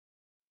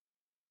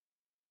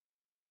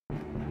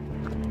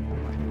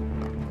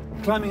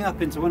Climbing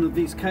up into one of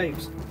these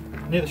caves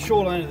near the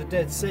shoreline of the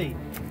Dead Sea,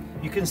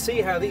 you can see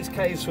how these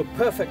caves were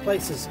perfect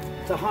places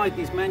to hide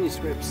these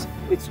manuscripts.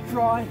 It's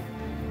dry,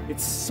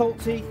 it's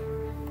salty,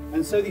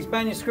 and so these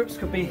manuscripts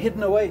could be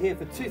hidden away here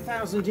for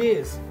 2,000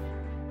 years.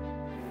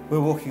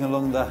 We're walking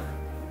along the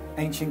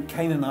ancient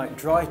Canaanite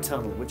dry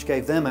tunnel, which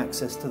gave them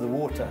access to the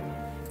water,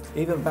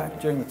 even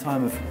back during the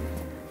time of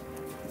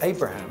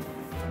Abraham.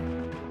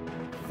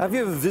 Have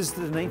you ever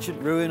visited an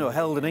ancient ruin or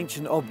held an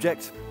ancient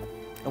object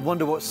and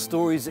wonder what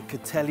stories it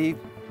could tell you?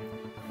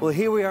 Well,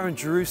 here we are in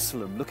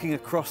Jerusalem, looking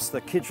across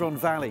the Kidron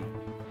Valley.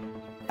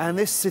 And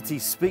this city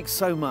speaks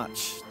so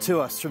much to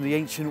us from the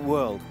ancient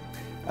world.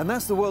 And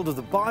that's the world of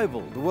the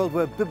Bible, the world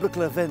where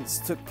biblical events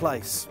took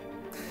place.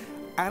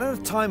 And at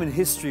a time in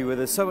history where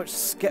there's so much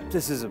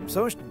skepticism,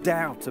 so much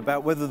doubt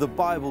about whether the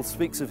Bible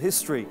speaks of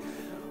history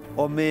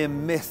or mere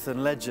myth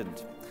and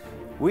legend,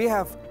 we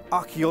have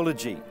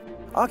archaeology.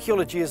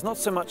 Archaeology is not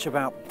so much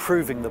about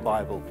proving the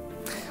Bible.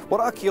 What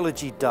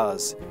archaeology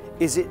does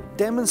is it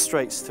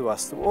demonstrates to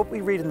us that what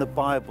we read in the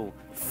Bible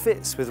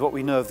fits with what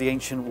we know of the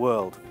ancient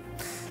world.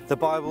 The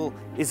Bible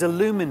is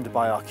illumined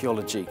by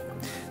archaeology.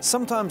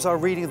 Sometimes our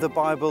reading of the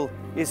Bible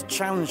is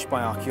challenged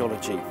by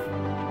archaeology.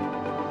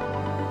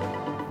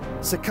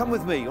 So come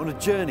with me on a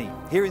journey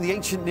here in the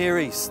ancient Near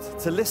East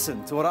to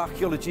listen to what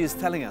archaeology is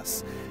telling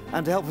us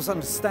and to help us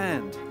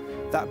understand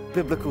that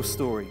biblical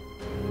story.